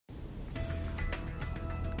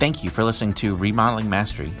Thank you for listening to Remodeling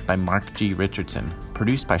Mastery by Mark G. Richardson,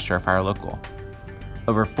 produced by Surefire Local.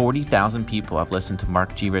 Over 40,000 people have listened to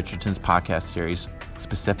Mark G. Richardson's podcast series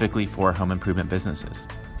specifically for home improvement businesses.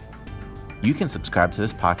 You can subscribe to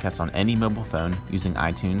this podcast on any mobile phone using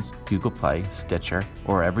iTunes, Google Play, Stitcher,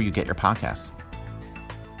 or wherever you get your podcasts.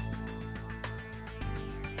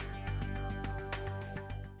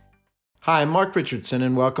 Hi, I'm Mark Richardson,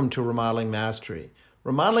 and welcome to Remodeling Mastery.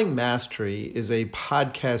 Remodeling Mastery is a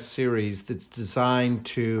podcast series that's designed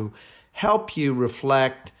to help you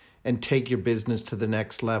reflect and take your business to the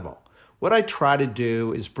next level. What I try to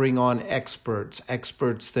do is bring on experts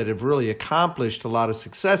that have really accomplished a lot of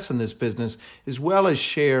success in this business, as well as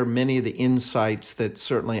share many of the insights that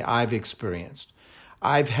certainly I've experienced.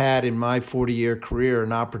 I've had in my 40-year career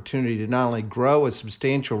an opportunity to not only grow a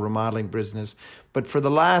substantial remodeling business, but for the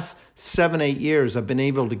last 7-8 years, I've been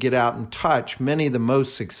able to get out and touch many of the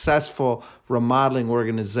most successful remodeling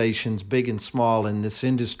organizations, big and small, in this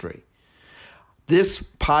industry. This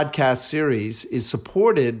podcast series is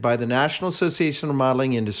supported by the National Association of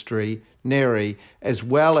Remodeling Industry, NARI, as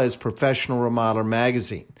well as Professional Remodeler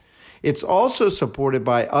Magazine. It's also supported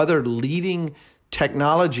by other leading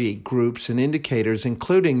technology groups and indicators,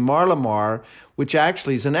 including Marlamar, which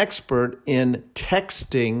actually is an expert in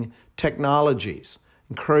texting technologies.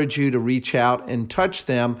 Encourage you to reach out and touch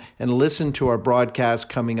them and listen to our broadcast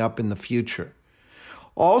coming up in the future.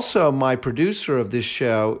 Also, my producer of this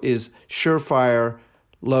show is Surefire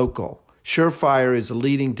Local. Surefire is a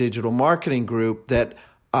leading digital marketing group that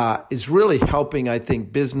is really helping, I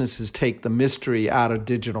think, businesses take the mystery out of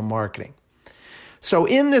digital marketing. So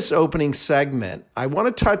in this opening segment, I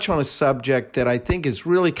want to touch on a subject that I think is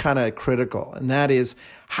really kind of critical, and that is,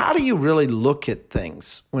 how do you really look at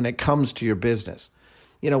things when it comes to your business?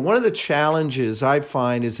 You know, one of the challenges I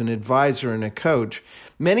find as an advisor and a coach,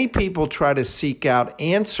 many people try to seek out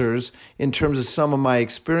answers in terms of some of my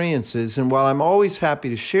experiences. And while I'm always happy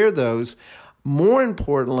to share those, more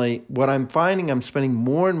importantly, what I'm finding, I'm spending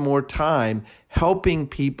more and more time helping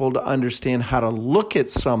people to understand how to look at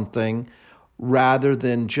something rather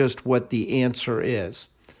than just what the answer is.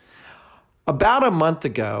 About a month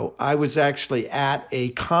ago, I was actually at a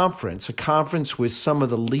conference with some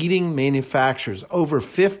of the leading manufacturers, over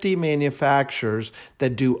 50 manufacturers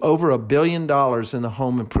that do over $1 billion in the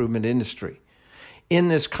home improvement industry. In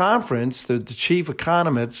this conference, the chief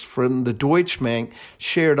economist from the Deutsche Bank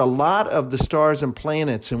shared a lot of the stars and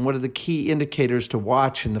planets and what are the key indicators to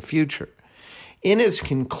watch in the future. In his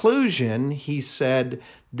conclusion, he said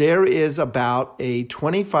there is about a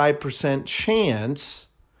 25% chance,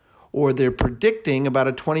 or they're predicting about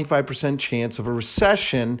a 25% chance of a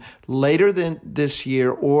recession later than this year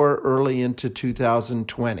or early into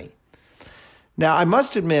 2020. Now, I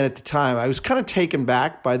must admit at the time, I was kind of taken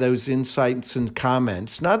back by those insights and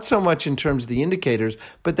comments, not so much in terms of the indicators,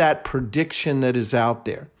 but that prediction that is out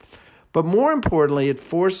there. But more importantly, it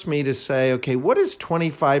forced me to say, okay, what does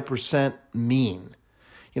 25% mean?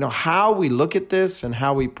 You know, how we look at this and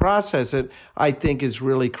how we process it, I think is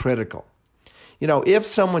really critical. You know, if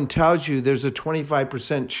someone tells you there's a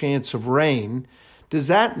 25% chance of rain, does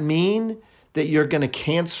that mean that you're going to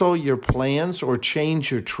cancel your plans or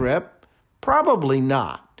change your trip? Probably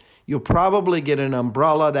not. You'll probably get an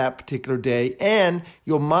umbrella that particular day, and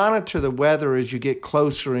you'll monitor the weather as you get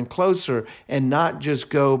closer and closer and not just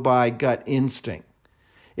go by gut instinct.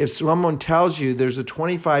 If someone tells you there's a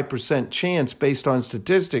 25% chance based on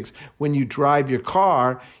statistics when you drive your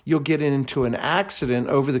car, you'll get into an accident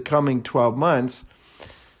over the coming 12 months,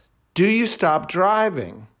 do you stop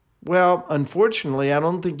driving? Well, unfortunately, I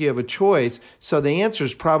don't think you have a choice, so the answer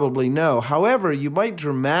is probably no. However, you might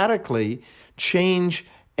dramatically change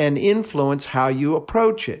and influence how you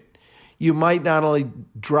approach it. You might not only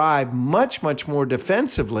drive much, much more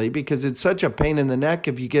defensively because it's such a pain in the neck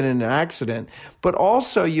if you get in an accident, but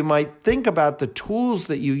also you might think about the tools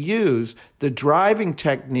that you use, the driving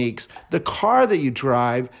techniques, the car that you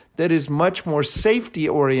drive that is much more safety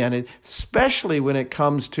oriented, especially when it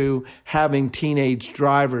comes to having teenage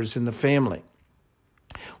drivers in the family.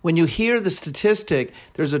 When you hear the statistic,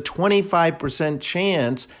 there's a 25%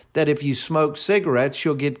 chance that if you smoke cigarettes,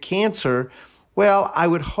 you'll get cancer. Well, I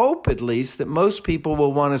would hope at least that most people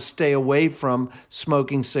will want to stay away from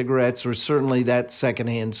smoking cigarettes or certainly that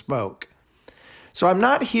secondhand smoke. So I'm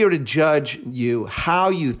not here to judge you how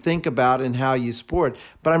you think about and how you sport,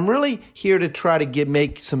 but I'm really here to try to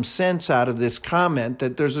make some sense out of this comment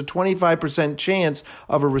that there's a 25% chance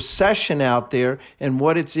of a recession out there and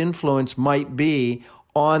what its influence might be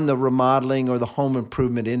on the remodeling or the home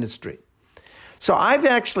improvement industry. So I've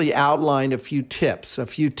actually outlined a few tips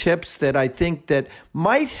that I think that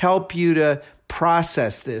might help you to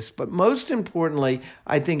process this. But most importantly,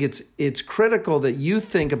 I think it's critical that you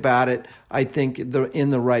think about it, I think, in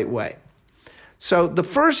the right way. So the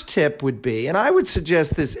first tip would be, and I would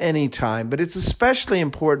suggest this anytime, but it's especially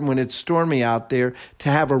important when it's stormy out there, to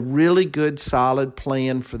have a really good, solid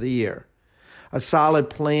plan for the year. A solid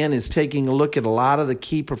plan is taking a look at a lot of the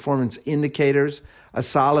key performance indicators. A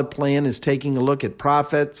solid plan is taking a look at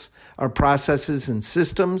profits, or processes and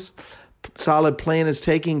systems. Solid plan is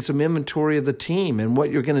taking some inventory of the team and what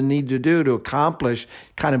you're going to need to do to accomplish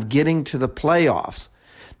kind of getting to the playoffs.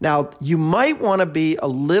 Now, you might want to be a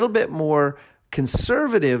little bit more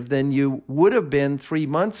conservative than you would have been 3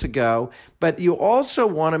 months ago, but you also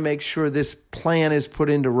want to make sure this plan is put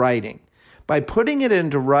into writing. By putting it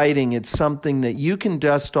into writing, it's something that you can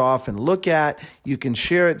dust off and look at. You can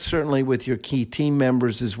share it certainly with your key team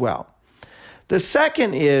members as well. The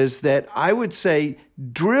second is that I would say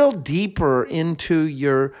drill deeper into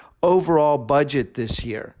your overall budget this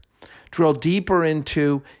year. Drill deeper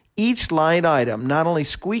into each line item, not only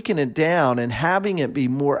squeaking it down and having it be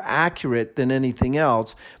more accurate than anything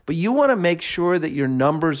else, but you want to make sure that your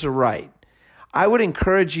numbers are right. I would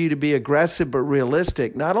encourage you to be aggressive but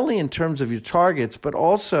realistic, not only in terms of your targets, but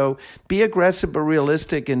also be aggressive but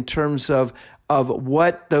realistic in terms of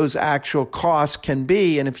what those actual costs can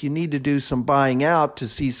be. And if you need to do some buying out to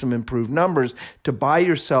see some improved numbers, to buy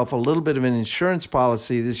yourself a little bit of an insurance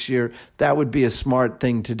policy this year, that would be a smart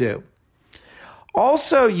thing to do.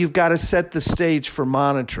 Also, you've got to set the stage for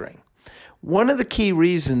monitoring. One of the key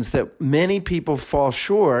reasons that many people fall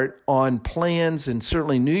short on plans and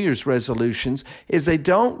certainly New Year's resolutions is they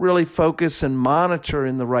don't really focus and monitor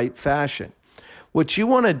in the right fashion. What you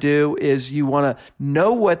want to do is you want to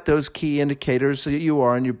know what those key indicators that you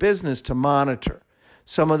are in your business to monitor.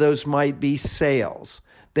 Some of those might be sales.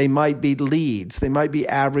 They might be leads. They might be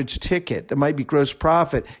average ticket. There might be gross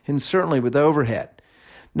profit, and certainly with overhead.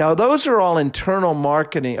 Now, those are all internal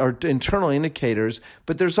marketing or internal indicators,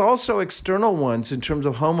 but there's also external ones in terms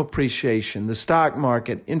of home appreciation, the stock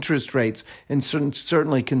market, interest rates, and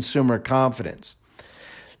certainly consumer confidence.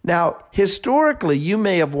 Now, historically, you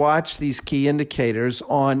may have watched these key indicators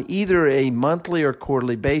on either a monthly or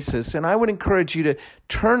quarterly basis, and I would encourage you to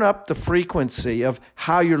turn up the frequency of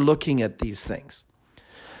how you're looking at these things.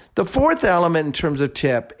 The fourth element in terms of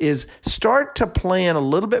tip is start to plan a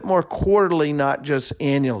little bit more quarterly, not just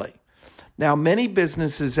annually. Now, many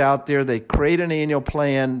businesses out there, they create an annual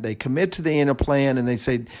plan, they commit to the annual plan, and they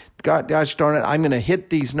say, gosh darn it, I'm going to hit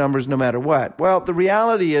these numbers no matter what. Well, the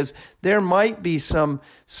reality is there might be some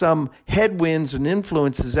headwinds and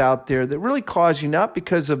influences out there that really cause you, not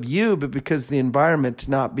because of you, but because of the environment,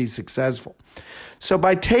 to not be successful. So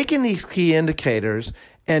by taking these key indicators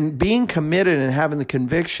and being committed and having the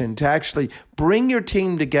conviction to actually bring your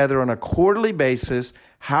team together on a quarterly basis,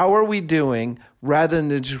 how are we doing, rather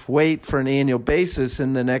than just wait for an annual basis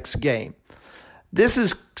in the next game. This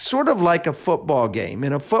is sort of like a football game.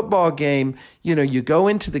 In a football game, you go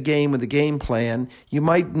into the game with a game plan. You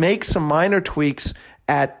might make some minor tweaks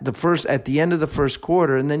at the end of the first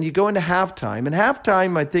quarter, and then you go into halftime. And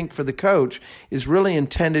halftime, I think, for the coach is really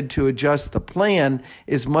intended to adjust the plan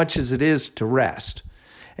as much as it is to rest.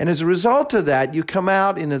 And as a result of that, you come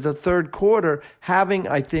out into the third quarter having,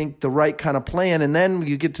 I think, the right kind of plan. And then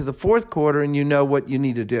you get to the fourth quarter and you know what you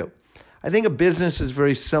need to do. I think a business is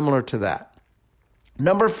very similar to that.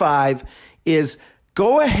 Number 5 is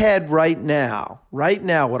go ahead right now. Right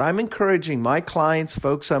now, what I'm encouraging my clients,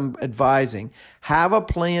 folks I'm advising, have a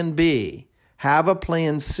plan B. Have a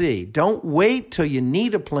plan C. Don't wait till you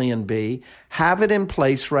need a plan B. Have it in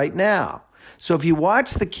place right now. So if you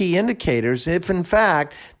watch the key indicators, if in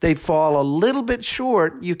fact they fall a little bit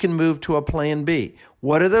short, you can move to a plan B.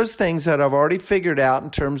 What are those things that I've already figured out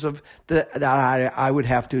in terms of that I would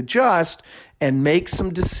have to adjust and make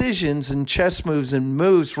some decisions and chess moves and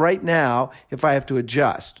moves right now if I have to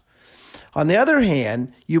adjust? On the other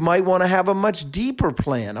hand, you might want to have a much deeper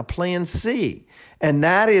plan, a plan C. And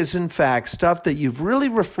that is, in fact, stuff that you've really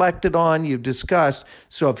reflected on, you've discussed.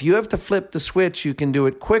 So if you have to flip the switch, you can do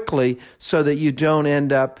it quickly so that you don't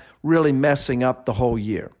end up really messing up the whole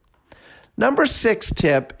year. Number 6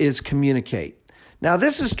 tip is communicate. Now,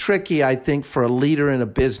 this is tricky, I think, for a leader in a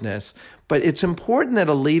business, but it's important that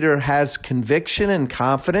a leader has conviction and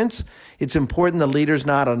confidence. It's important the leader's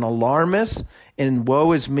not an alarmist and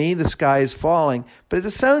woe is me, the sky is falling. But at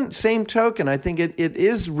the same token, I think it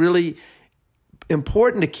is really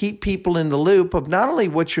important to keep people in the loop of not only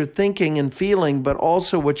what you're thinking and feeling, but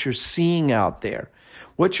also what you're seeing out there.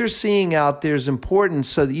 What you're seeing out there is important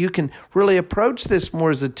so that you can really approach this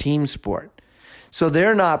more as a team sport. So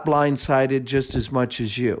they're not blindsided just as much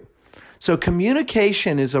as you. So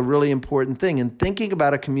communication is a really important thing, and thinking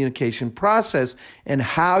about a communication process and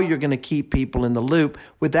how you're going to keep people in the loop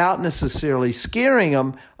without necessarily scaring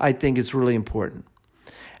them, I think is really important.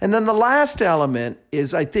 And then the last element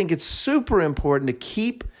is I think it's super important to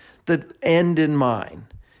keep the end in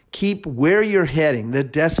mind. Keep where you're heading, the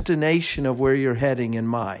destination of where you're heading in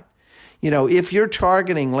mind. If you're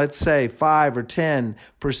targeting, let's say, 5 or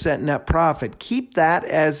 10% net profit, keep that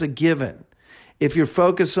as a given. If you're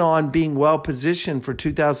focused on being well positioned for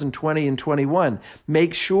 2020 and 21,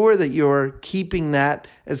 make sure that you're keeping that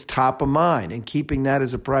as top of mind and keeping that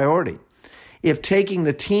as a priority. If taking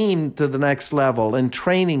the team to the next level and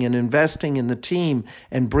training and investing in the team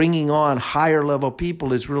and bringing on higher level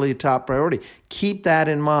people is really a top priority, keep that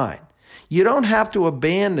in mind. You don't have to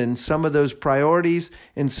abandon some of those priorities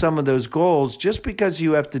and some of those goals just because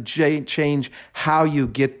you have to change how you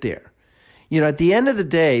get there. At the end of the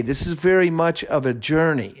day, this is very much of a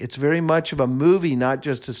journey. It's very much of a movie, not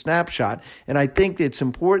just a snapshot. And I think it's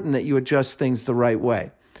important that you adjust things the right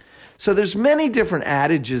way. So there's many different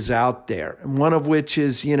adages out there, and one of which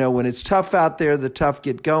is, when it's tough out there, the tough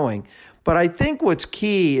get going. But I think what's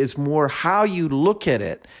key is more how you look at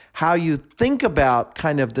it, how you think about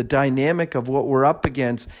kind of the dynamic of what we're up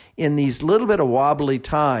against in these little bit of wobbly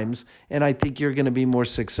times, and I think you're going to be more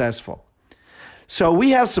successful. So we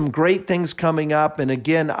have some great things coming up, and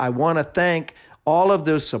again, I want to thank all of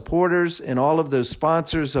those supporters and all of those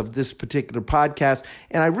sponsors of this particular podcast.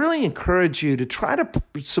 And I really encourage you to try to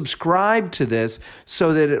subscribe to this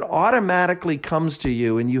so that it automatically comes to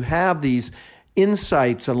you and you have these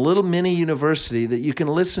insights, a little mini university that you can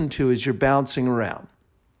listen to as you're bouncing around.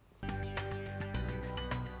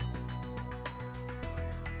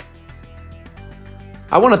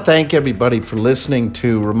 I want to thank everybody for listening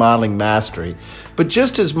to Remodeling Mastery, but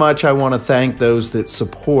just as much I want to thank those that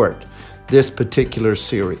support this particular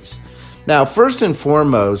series. Now, first and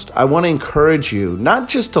foremost, I want to encourage you not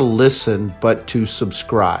just to listen, but to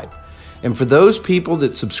subscribe. And for those people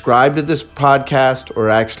that subscribe to this podcast or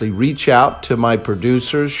actually reach out to my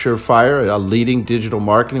producers, Surefire, a leading digital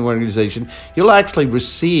marketing organization, you'll actually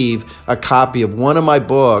receive a copy of one of my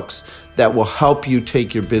books that will help you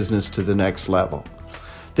take your business to the next level.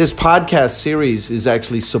 This podcast series is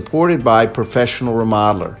actually supported by Professional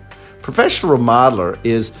Remodeler. Professional Remodeler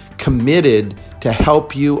is committed to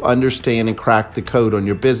help you understand and crack the code on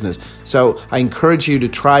your business. So I encourage you to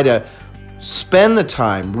try to spend the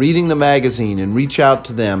time reading the magazine and reach out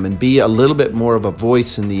to them and be a little bit more of a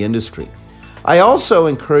voice in the industry. I also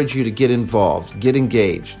encourage you to get involved, get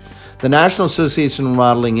engaged. The National Association of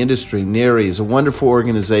Remodeling Industry, NARI, is a wonderful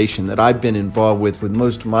organization that I've been involved with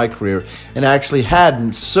most of my career and actually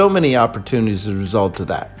had so many opportunities as a result of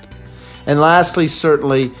that. And lastly,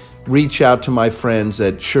 certainly, reach out to my friends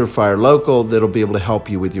at Surefire Local that'll be able to help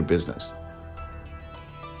you with your business.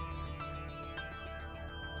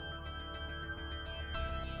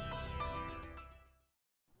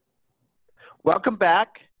 Welcome back.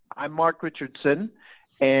 I'm Mark Richardson,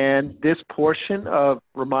 and this portion of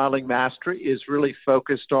Remodeling Mastery is really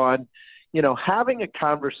focused on, having a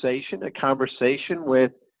conversation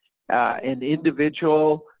with an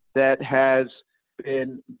individual that has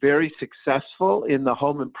been very successful in the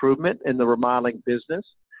home improvement and the remodeling business,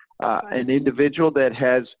 an individual that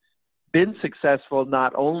has been successful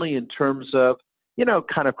not only in terms of,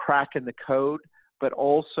 kind of cracking the code, but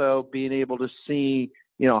also being able to see,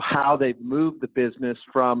 how they've moved the business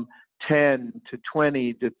from 10 to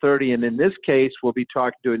 20 to 30. And in this case, we'll be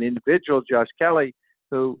talking to an individual, Josh Kelly,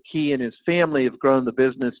 who he and his family have grown the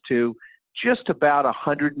business to just about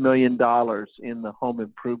 $100 million in the home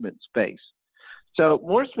improvement space. So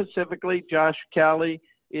more specifically, Josh Kelly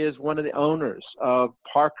is one of the owners of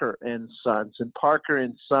Parker & Sons. And Parker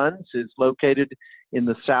 & Sons is located in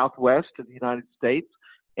the southwest of the United States,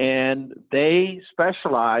 and they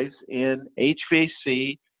specialize in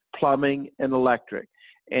HVAC, plumbing, and electric.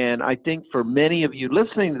 And I think for many of you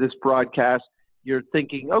listening to this broadcast, you're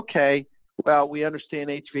thinking, okay, well, we understand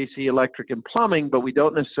HVAC, electric, and plumbing, but we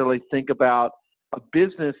don't necessarily think about a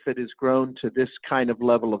business that has grown to this kind of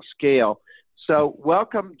level of scale. So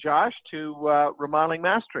welcome, Josh, to Remodeling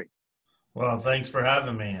Mastery. Well, thanks for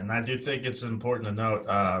having me. And I do think it's important to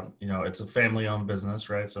note, it's a family-owned business,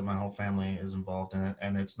 right? So my whole family is involved in it.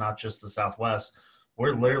 And it's not just the Southwest.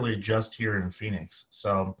 We're literally just here in Phoenix.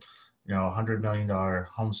 So, $100 million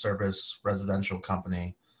home service residential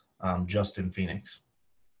company just in Phoenix.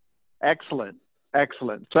 Excellent.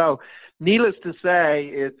 So needless to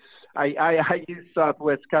say, I use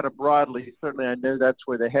Southwest kind of broadly. Certainly I know that's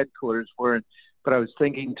where the headquarters were. But I was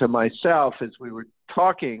thinking to myself as we were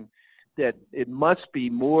talking that it must be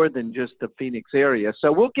more than just the Phoenix area.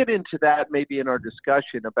 So we'll get into that maybe in our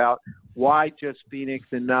discussion about why just Phoenix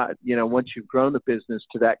and not, once you've grown the business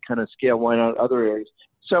to that kind of scale, why not other areas?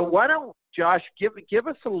 So why don't, Josh, give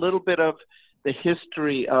us a little bit of the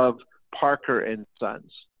history of Parker and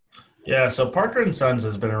Sons. Yeah, so Parker and Sons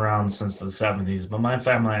has been around since the 70s, but my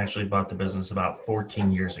family actually bought the business about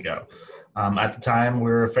 14 years ago. At the time, we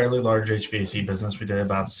were a fairly large HVAC business. We did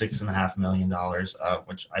about $6.5 million,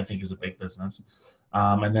 which I think is a big business.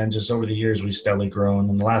 And then just over the years, we've steadily grown.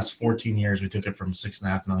 In the last 14 years, we took it from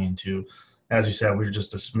 $6.5 million to, as you said, we were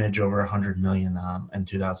just a smidge over 100 million in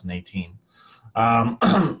 2018.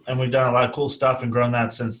 And we've done a lot of cool stuff and grown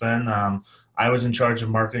that since then. I was in charge of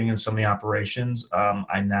marketing and some of the operations.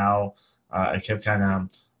 I kept kind of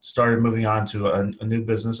started moving on to a new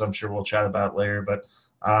business. I'm sure we'll chat about it later, but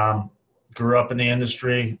grew up in the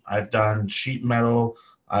industry. I've done sheet metal.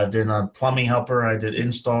 I've been a plumbing helper. I did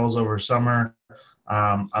installs over summer.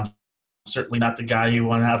 I'm certainly not the guy you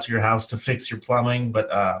want out to your house to fix your plumbing, but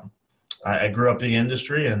I grew up in the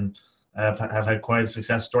industry and have had quite a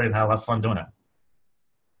success story and had a lot of fun doing it.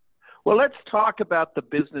 Well, let's talk about the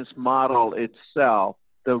business model itself.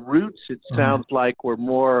 The roots, it sounds like, were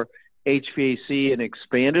more HVAC and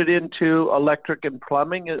expanded into electric and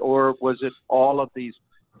plumbing, or was it all of these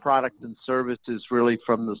products and services really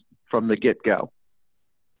from the get-go?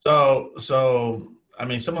 So I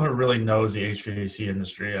mean, someone who really knows the HVAC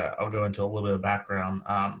industry, I'll go into a little bit of background.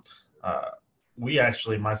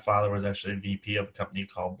 My father was actually a VP of a company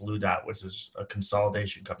called Blue Dot, which is a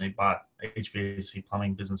consolidation company, bought HVAC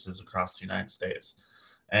plumbing businesses across the United States.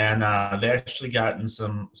 And they actually got in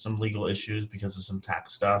some legal issues because of some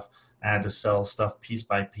tax stuff. I had to sell stuff piece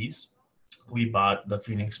by piece. We bought the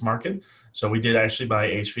Phoenix market. So we did actually buy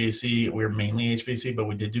HVAC. We were mainly HVAC, but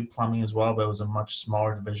we did do plumbing as well, but it was a much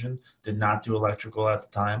smaller division. Did not do electrical at the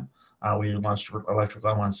time. We launched electrical,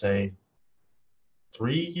 I want to say, 2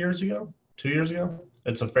 years ago.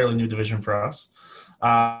 It's a fairly new division for us.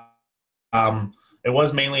 It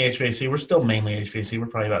was mainly HVAC. We're still mainly HVAC. We're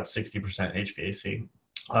probably about 60% HVAC.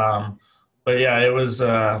 But yeah, it was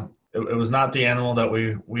not the animal that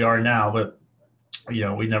we are now, but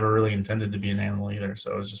we never really intended to be an animal either.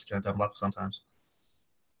 So it was just kind of dumb luck sometimes.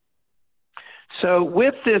 So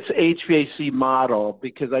with this HVAC model,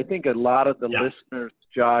 because I think a lot of the listeners,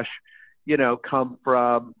 Josh, come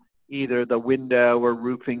from either the window or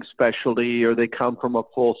roofing specialty, or they come from a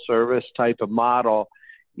full service type of model.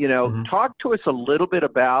 Talk to us a little bit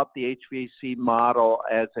about the HVAC model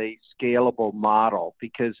as a scalable model,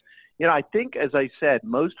 because, I think, as I said,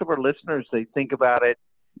 most of our listeners, they think about it,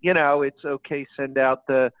 it's okay, send out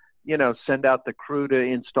the crew to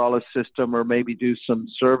install a system or maybe do some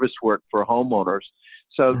service work for homeowners.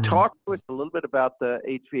 So talk to us a little bit about the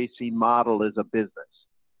HVAC model as a business.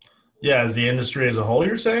 Yeah, as the industry as a whole,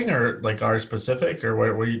 you're saying, or like our specific, or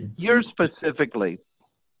where you? Yours specifically.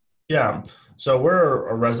 Yeah, so we're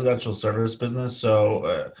a residential service business.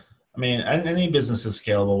 So, any business is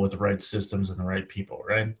scalable with the right systems and the right people,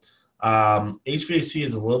 right? HVAC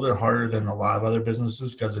is a little bit harder than a lot of other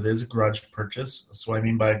businesses because it is a grudge purchase. So what I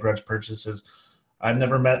mean by a grudge purchase is I've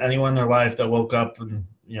never met anyone in their life that woke up,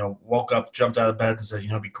 jumped out of bed and said,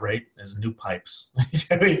 it'd be great is new pipes.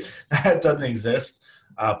 That doesn't exist.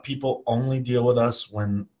 People only deal with us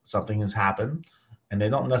when something has happened, and they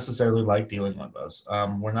don't necessarily like dealing with us.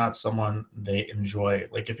 We're not someone they enjoy.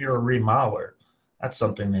 Like if you're a remodeler, that's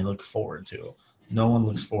something they look forward to. No one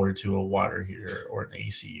looks forward to a water heater or an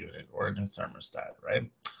AC unit or a new thermostat,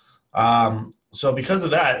 right? So because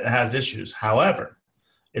of that, it has issues. However,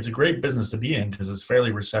 it's a great business to be in because it's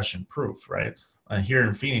fairly recession proof, right? Here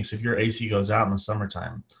in Phoenix, if your AC goes out in the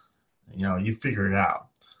summertime, you figure it out.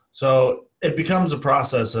 So it becomes a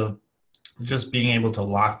process of just being able to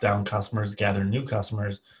lock down customers, gather new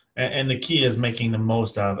customers. And the key is making the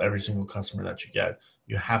most out of every single customer that you get.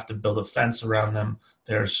 You have to build a fence around them.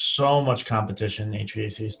 There's so much competition in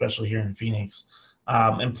HVAC, especially here in Phoenix,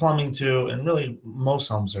 and plumbing too, and really most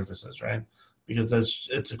home services, right? Because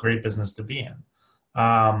it's a great business to be in.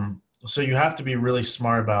 So you have to be really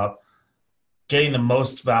smart about getting the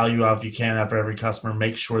most value out if you can out of every customer.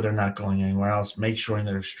 Make sure they're not going anywhere else. Make sure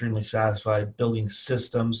they're extremely satisfied. Building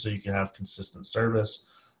systems so you can have consistent service.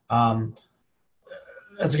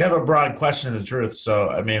 That's kind of a broad question, the truth. So,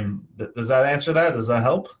 does that answer that? Does that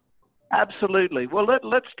help? Absolutely. Well,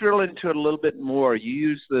 let's drill into it a little bit more. You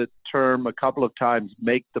use the term a couple of times,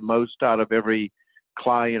 make the most out of every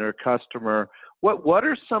client or customer. What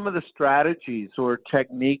are some of the strategies or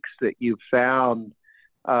techniques that you've found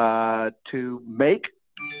to make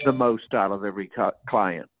the most out of every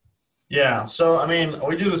client? Yeah. So, I mean,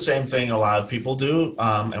 we do the same thing a lot of people do,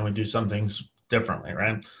 and we do some things differently,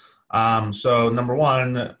 right? So number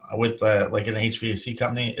one, with like an HVAC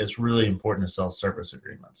company, it's really important to sell service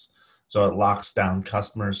agreements. So it locks down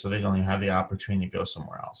customers so they don't even have the opportunity to go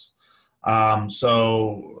somewhere else.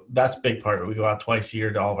 So that's a big part. We go out twice a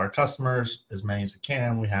year to all of our customers, as many as we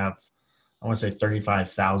can. We have, I want to say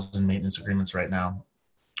 35,000 maintenance agreements right now,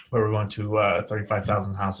 where we're going to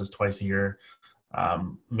 35,000 houses twice a year,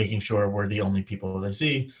 making sure we're the only people they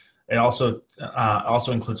see. It also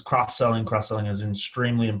includes cross-selling. Cross-selling is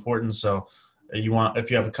extremely important. So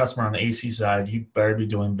if you have a customer on the AC side, you better be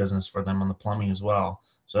doing business for them on the plumbing as well.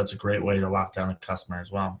 So that's a great way to lock down a customer as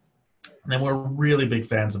well. And then we're really big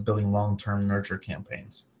fans of building long-term nurture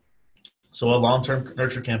campaigns. So a long-term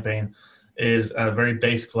nurture campaign is a very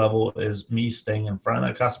basic level, is me staying in front of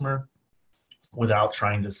that customer without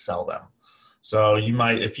trying to sell them. So you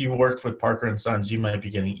might, if you worked with Parker and Sons, you might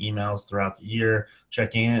be getting emails throughout the year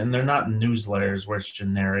checking in, and they're not newsletters where it's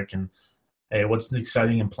generic and, hey, what's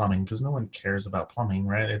exciting in plumbing? Because no one cares about plumbing,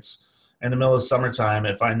 right? It's in the middle of summertime.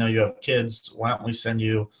 If I know you have kids, why don't we send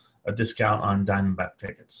you a discount on Diamondback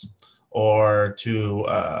tickets, or to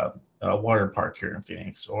a water park here in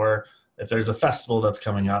Phoenix, or if there's a festival that's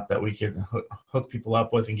coming up that we can hook people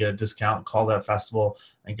up with and get a discount, call that festival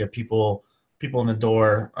and get people in the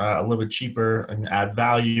door a little bit cheaper and add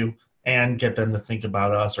value and get them to think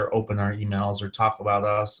about us or open our emails or talk about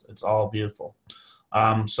us. It's all beautiful.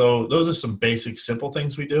 So those are some basic, simple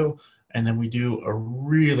things we do. And then we do a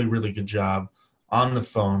really, really good job on the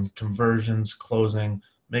phone, conversions, closing,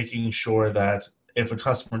 making sure that if a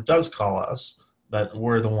customer does call us, that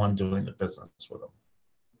we're the one doing the business with them.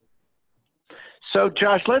 So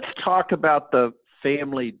Josh, let's talk about the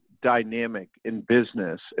family dynamic in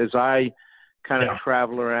business. As I kind of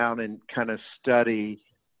travel around and kind of study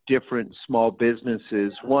different small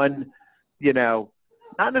businesses, one,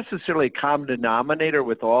 not necessarily a common denominator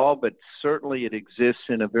with all, but certainly it exists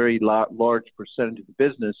in a very large percentage of the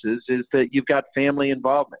businesses, is that you've got family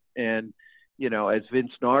involvement. And, as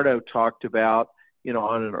Vince Nardo talked about,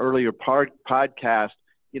 on an earlier podcast,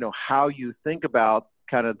 how you think about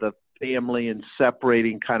kind of the family and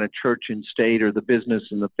separating kind of church and state, or the business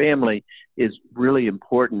and the family, is really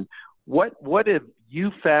important. What have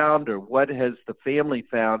you found, or what has the family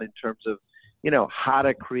found in terms of, how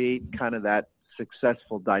to create kind of that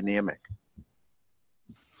successful dynamic?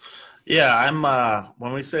 Yeah,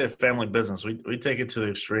 when we say a family business, we take it to the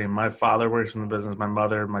extreme. My father works in the business, my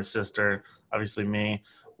mother, my sister, obviously me.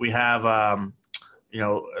 We have,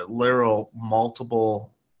 literal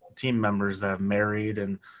multiple team members that have married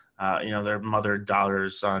and, their mother, daughter,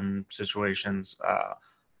 son situations.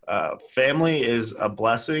 Family is a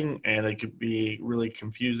blessing, and it could be really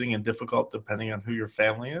confusing and difficult depending on who your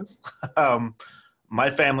family is. My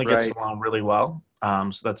family gets along really well.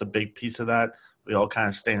 So that's a big piece of that. We all kind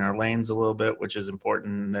of stay in our lanes a little bit, which is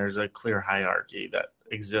important. There's a clear hierarchy that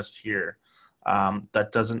exists here.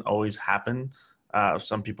 That doesn't always happen.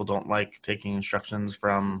 Some people don't like taking instructions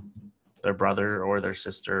from their brother or their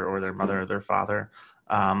sister or their mother or their father.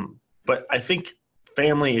 But I think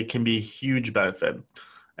family, it can be a huge benefit.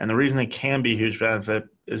 And the reason it can be a huge benefit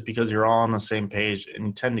is because you're all on the same page and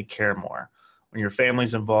you tend to care more. When your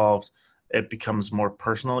family's involved, it becomes more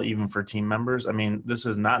personal, even for team members. I mean, this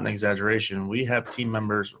is not an exaggeration. We have team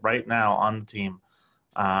members right now on the team,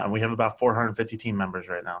 and we have about 450 team members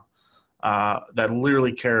right now that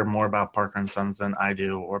literally care more about Parker and Sons than I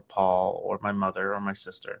do, or Paul, or my mother, or my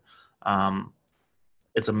sister.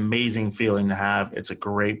 It's an amazing feeling to have. It's a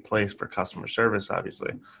great place for customer service,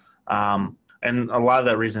 obviously. And a lot of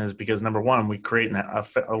that reason is because, number one, we create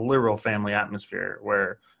a literal family atmosphere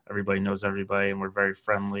where everybody knows everybody and we're very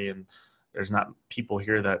friendly, and there's not people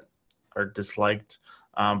here that are disliked.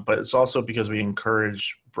 But it's also because we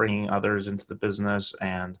encourage bringing others into the business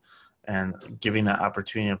and giving that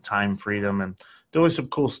opportunity of time freedom and doing some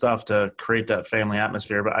cool stuff to create that family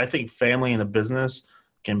atmosphere. But I think family in the business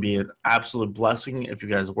can be an absolute blessing if you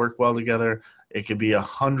guys work well together. It could be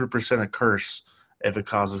 100% a curse if it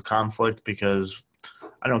causes conflict, because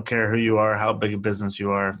I don't care who you are, how big a business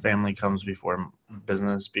you are, family comes before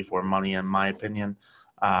business, before money, in my opinion.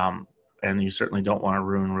 And you certainly don't want to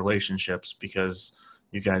ruin relationships because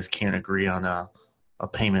you guys can't agree on a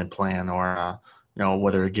payment plan or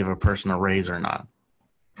whether to give a person a raise or not.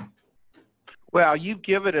 Well, you've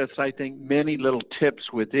given us, I think, many little tips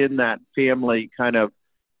within that family kind of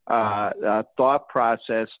thought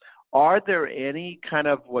process. Are there any kind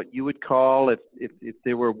of what you would call, if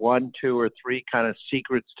there were 1, 2, or 3 kind of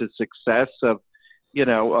secrets to success of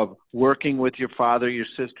working with your father, your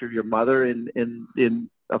sister, your mother in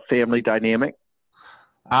a family dynamic?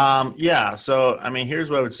 Yeah. So, I mean, here's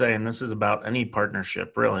what I would say, and this is about any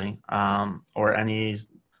partnership really, or any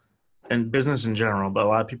in business in general, but a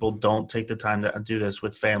lot of people don't take the time to do this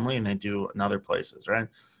with family and they do in other places, right?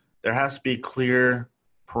 There has to be clear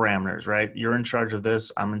parameters, right? You're in charge of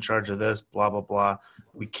this, I'm in charge of this, blah, blah, blah.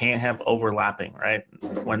 We can't have overlapping, right?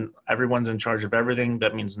 When everyone's in charge of everything,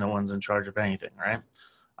 that means no one's in charge of anything, right?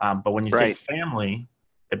 But when you take Right. family,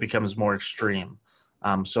 it becomes more extreme.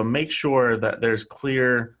 So make sure that there's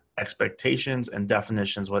clear expectations and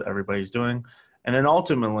definitions what everybody's doing. And then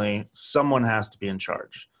ultimately, someone has to be in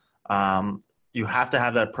charge. You have to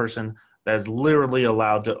have that person that is literally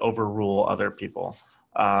allowed to overrule other people.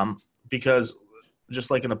 Because just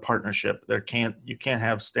like in a partnership, you can't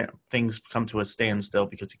have things come to a standstill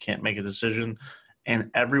because you can't make a decision, and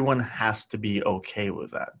everyone has to be okay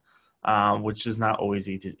with that. Which is not always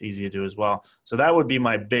easy to do as well. So that would be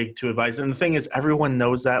my big two advice. And the thing is, everyone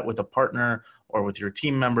knows that with a partner or with your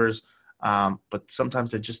team members, but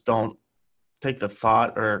sometimes they just don't take the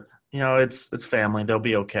thought, or it's family, they'll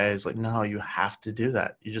be okay. It's like, no, you have to do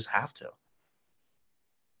that. You just have to.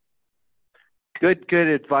 Good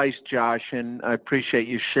advice, Josh, and I appreciate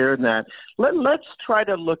you sharing that. Let's try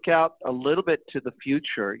to look out a little bit to the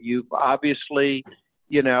future. You've obviously,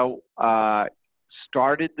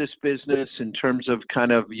 started this business in terms of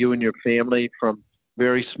kind of you and your family from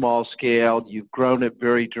very small scale. You've grown it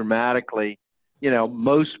very dramatically.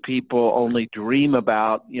 Most people only dream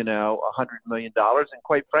about, $100 million. And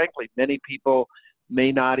quite frankly, many people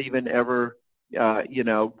may not even ever,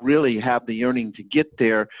 really have the earning to get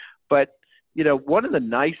there. But, one of the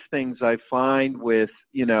nice things I find with,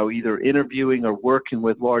 either interviewing or working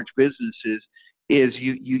with large businesses is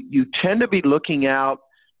you tend to be looking out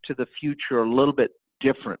to the future a little bit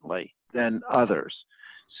differently than others.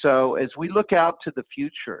 So as we look out to the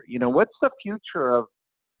future, what's the future of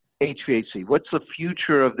HVAC? What's the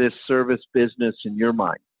future of this service business in your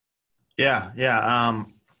mind? Yeah.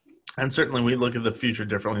 And certainly we look at the future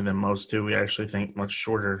differently than most do. We actually think much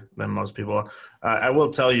shorter than most people. I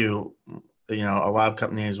will tell you, a lot of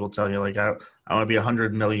companies will tell you, like, I want to be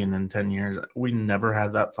 100 million in 10 years. We never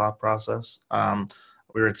had that thought process.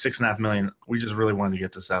 We were at 6.5 million. We just really wanted to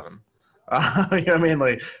get to 7. You know what I mean?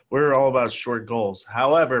 Like, we're all about short goals.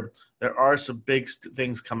 However, there are some big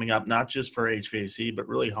things coming up, not just for HVAC, but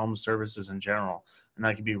really home services in general. And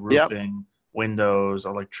that could be roofing, windows,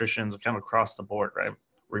 electricians, kind of across the board, right?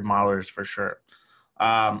 Remodelers for sure.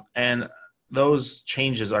 And those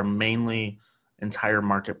changes are mainly entire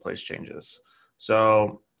marketplace changes.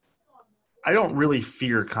 So I don't really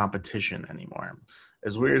fear competition anymore.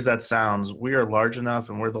 As weird as that sounds, we are large enough,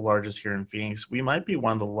 and we're the largest here in Phoenix. We might be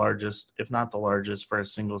one of the largest, if not the largest, for a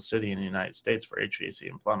single city in the United States for HVAC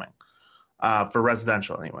and plumbing, for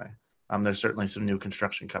residential anyway. There's certainly some new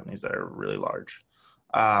construction companies that are really large.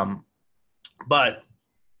 But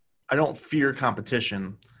I don't fear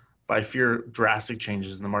competition, but I fear drastic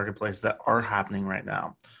changes in the marketplace that are happening right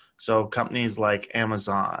now. So companies like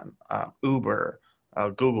Amazon, Uber,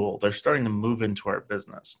 Google, they're starting to move into our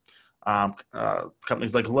business.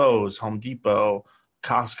 Companies like Lowe's, Home Depot,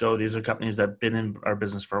 Costco, these are companies that have been in our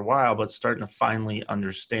business for a while, but starting to finally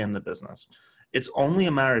understand the business. It's only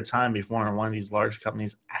a matter of time before one of these large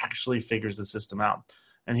companies actually figures the system out.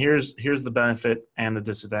 And here's the benefit and the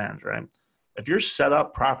disadvantage, right? If you're set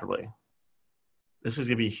up properly, this is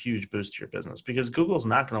going to be a huge boost to your business, because Google's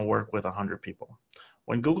not going to work with 100 people.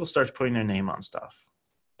 When Google starts putting their name on stuff,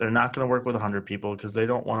 they're not going to work with 100 people because they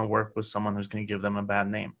don't want to work with someone who's going to give them a bad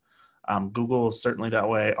name. Google is certainly that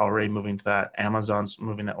way, already moving to that. Amazon's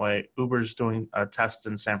moving that way. Uber's doing a test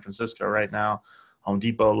in San Francisco right now. Home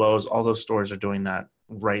Depot, Lowe's, all those stores are doing that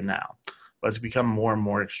right now. But it's become more and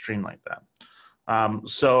more extreme like that.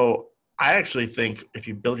 So I actually think if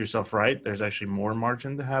you build yourself right, there's actually more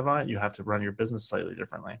margin to have on it. You have to run your business slightly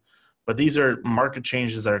differently. But these are market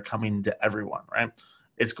changes that are coming to everyone, right?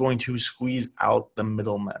 It's going to squeeze out the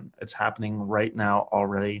middlemen. It's happening right now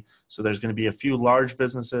already. So there's going to be a few large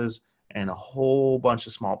businesses and a whole bunch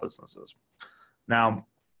of small businesses. Now,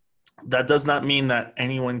 that does not mean that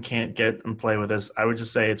anyone can't get and play with this. I would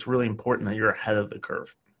just say it's really important that you're ahead of the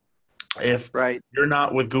curve. If you're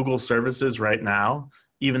not with Google services right now,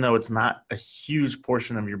 even though it's not a huge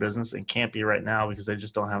portion of your business and can't be right now because they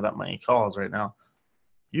just don't have that many calls right now,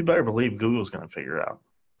 you better believe Google's going to figure it out.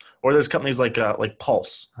 Or there's companies like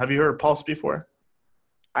Pulse. Have you heard of Pulse before?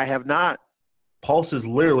 I have not. Pulse is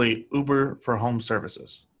literally Uber for home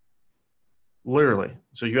services. Literally.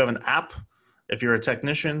 So you have an app. If you're a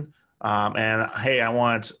technician and, hey, I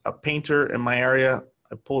want a painter in my area,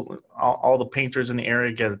 I pull all the painters in the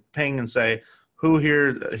area, get a ping and say,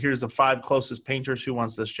 here's the 5 closest painters, who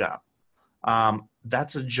wants this job?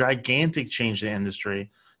 That's a gigantic change in the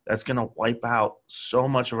industry that's going to wipe out so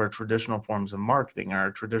much of our traditional forms of marketing,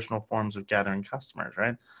 our traditional forms of gathering customers,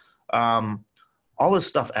 right? All this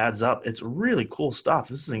stuff adds up. It's really cool stuff.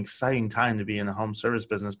 This is an exciting time to be in the home service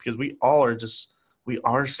business because we are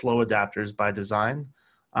slow adapters by design.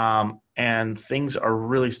 And things are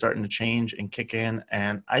really starting to change and kick in.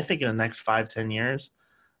 And I think in the next 5-10 years,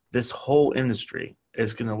 this whole industry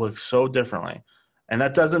is going to look so differently. And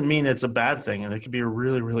that doesn't mean it's a bad thing. And it could be a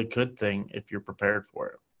really, really good thing if you're prepared for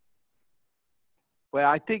it. Well,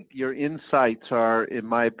 I think your insights are, in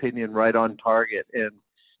my opinion, right on target. And,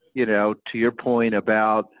 to your point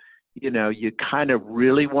about, you kind of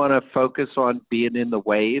really want to focus on being in the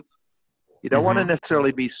wave. You don't want to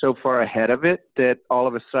necessarily be so far ahead of it that all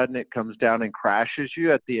of a sudden it comes down and crashes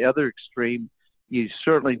you. At the other extreme, you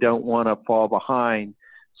certainly don't want to fall behind.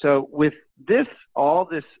 So with all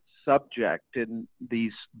this subject and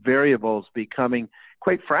these variables becoming,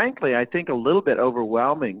 quite frankly, I think a little bit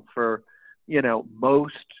overwhelming for,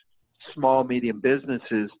 most small, medium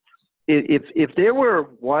businesses. If there were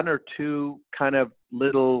one or two kind of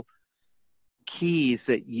little keys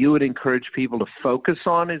that you would encourage people to focus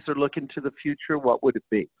on as they're looking to the future, what would it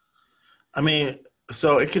be? I mean,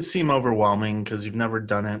 so it could seem overwhelming because you've never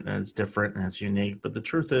done it and it's different and it's unique. But the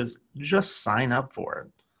truth is, just sign up for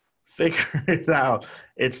it. Figure it out.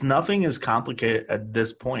 Nothing is complicated at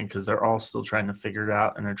this point because they're all still trying to figure it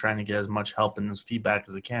out and they're trying to get as much help and as feedback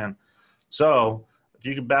as they can. So if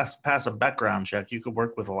you could pass a background check, you could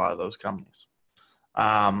work with a lot of those companies.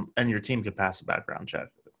 And your team could pass a background check.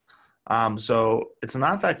 So it's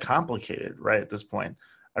not that complicated, right, at this point.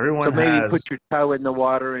 Everyone so maybe put your toe in the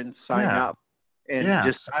water and sign up and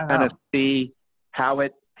just kind of see how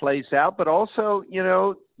it plays out. But also,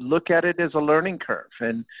 look at it as a learning curve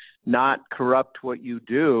and not corrupt what you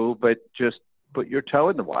do, but just put your toe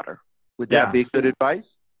in the water. Would that be good advice?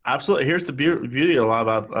 Absolutely. Here's the beauty a lot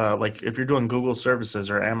about like if you're doing Google services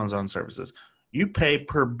or Amazon services, you pay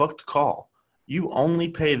per booked call. You only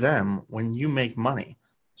pay them when you make money.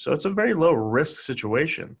 So it's a very low risk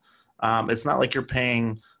situation. It's not like you're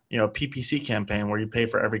paying, a PPC campaign where you pay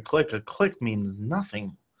for every click. A click means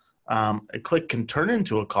nothing. A click can turn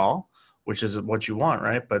into a call, which is what you want,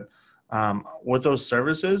 right? But with those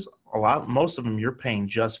services, most of them you're paying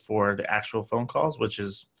just for the actual phone calls, which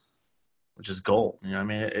is gold.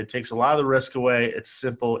 It takes a lot of the risk away. It's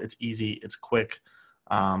simple, it's easy, it's quick.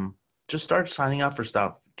 Just start signing up for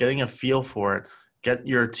stuff, getting a feel for it, get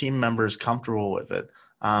your team members comfortable with it.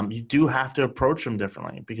 You do have to approach them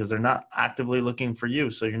differently because they're not actively looking for you.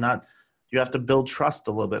 So you have to build trust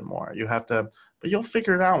a little bit more. But you'll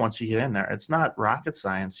figure it out once you get in there. It's not rocket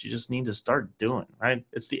science. You just need to start doing, right?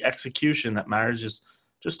 It's the execution that matters. Just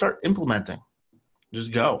start implementing.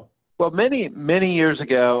 Just go. Well, many, many years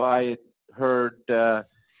ago, I heard, the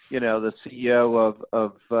CEO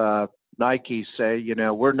of Nike say,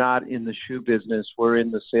 we're not in the shoe business. We're in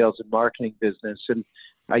the sales and marketing business. And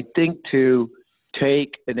I think to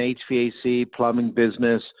take an HVAC plumbing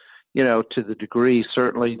business, to the degree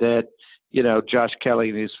certainly that, Josh Kelly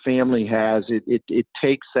and his family has, it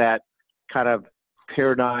takes that kind of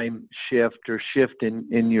paradigm shift or shift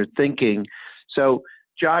in your thinking. So,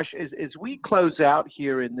 Josh, as we close out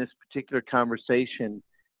here in this particular conversation,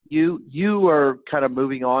 you are kind of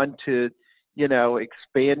moving on to,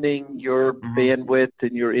 expanding your bandwidth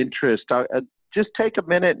and your interest. Just take a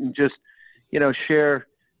minute and just, share,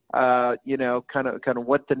 kind of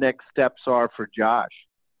what the next steps are for Josh.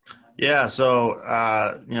 Yeah. So,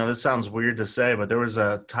 this sounds weird to say, but there was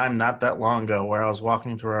a time not that long ago where I was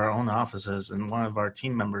walking through our own offices and one of our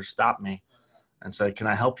team members stopped me and said, "Can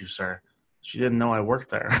I help you, sir?" She didn't know I worked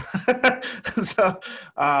there. So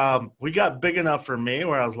we got big enough for me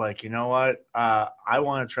where I was like, you know what? I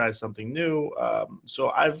want to try something new.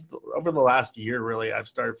 So over the last year, really, I've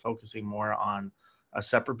started focusing more on a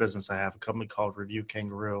separate business I have, a company called Review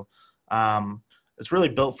Kangaroo. It's really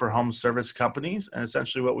built for home service companies. And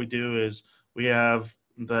essentially what we do is we have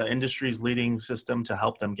the industry's leading system to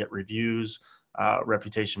help them get reviews,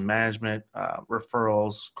 reputation management,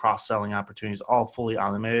 referrals, cross-selling opportunities, all fully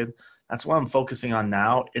automated. That's what I'm focusing on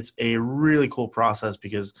now. It's a really cool process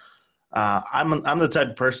because I'm the type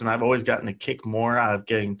of person I've always gotten a kick more out of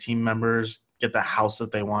getting team members get the house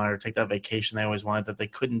that they wanted or take that vacation they always wanted that they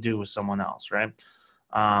couldn't do with someone else, right?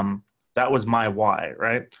 That was my why,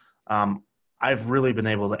 right? I've really been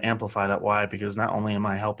able to amplify that why because not only am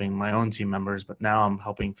I helping my own team members, but now I'm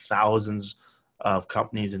helping thousands of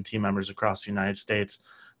companies and team members across the United States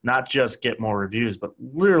not just get more reviews, but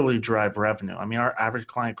literally drive revenue. I mean, our average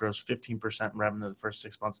client grows 15% in revenue the first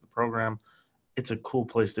 6 months of the program. it's a cool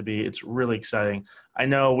place to be. It's really exciting. I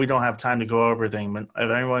know we don't have time to go over everything, but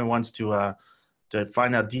if anyone wants to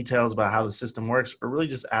find out details about how the system works, or really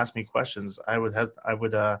just ask me questions, I would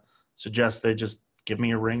suggest they just give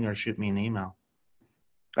me a ring or shoot me an email.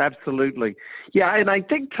 Absolutely. Yeah, and I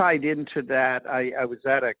think tied into that, I was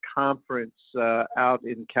at a conference out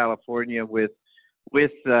in California with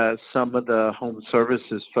some of the home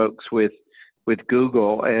services folks with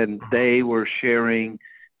Google, and they were sharing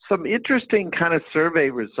some interesting kind of survey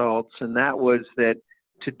results, and that was that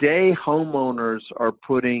today homeowners are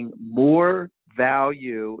putting more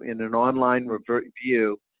value in an online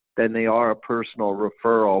review than they are a personal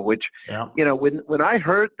referral, which, you know, when I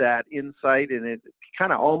heard that insight, and it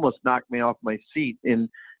kind of almost knocked me off my seat. And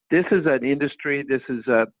this is an industry, this is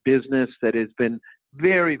a business that has been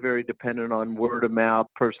very, very dependent on word of mouth,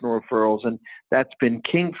 personal referrals, and that's been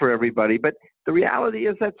king for everybody. But the reality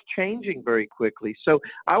is that's changing very quickly. So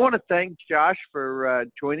I want to thank Josh for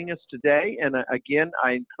joining us today. And again,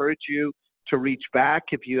 I encourage you to reach back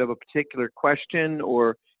if you have a particular question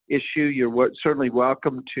or issue. You're certainly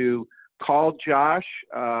welcome to call Josh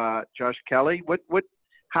Kelly.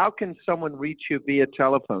 How can someone reach you via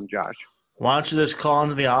telephone, Josh? Why don't you just call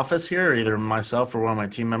into the office here? Either myself or one of my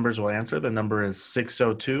team members will answer. The number is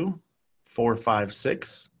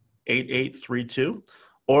 602-456-8832.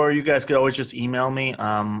 Or you guys could always just email me.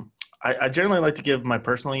 I generally like to give my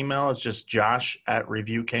personal email. It's just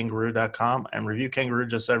josh@reviewkangaroo.com. And Review Kangaroo,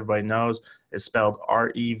 just so everybody knows, is spelled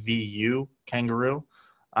REVU Kangaroo.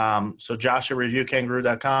 So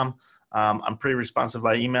josh@reviewkangaroo.com. I'm pretty responsive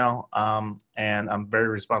by email, and I'm very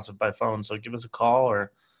responsive by phone. So give us a call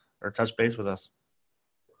or touch base with us.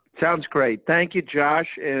 Sounds great. Thank you, Josh.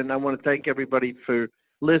 And I want to thank everybody for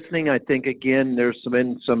listening. I think, again, there's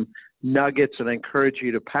some nuggets, and I encourage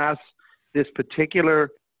you to pass this particular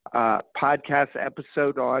podcast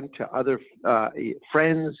episode on to other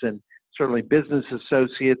friends and certainly business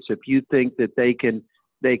associates if you think that they can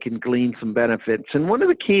glean some benefits. And one of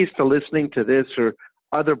the keys to listening to this or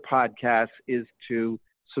other podcasts is to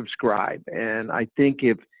subscribe. And I think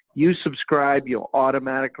if you subscribe, you'll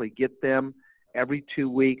automatically get them every 2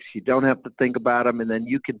 weeks. You don't have to think about them, and then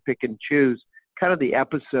you can pick and choose kind of the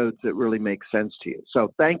episodes that really make sense to you.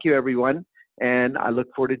 So thank you, everyone, and I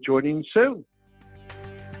look forward to joining you soon.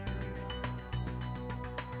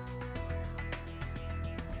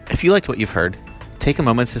 If you liked what you've heard, take a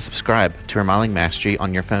moment to subscribe to Remodeling Mastery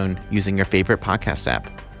on your phone using your favorite podcast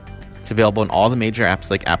app. It's available in all the major apps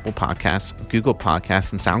like Apple Podcasts, Google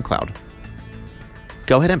Podcasts, and SoundCloud.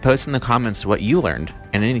 Go ahead and post in the comments what you learned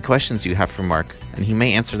and any questions you have for Mark, and he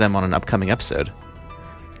may answer them on an upcoming episode.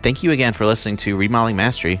 Thank you again for listening to Remodeling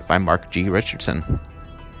Mastery by Mark G. Richardson.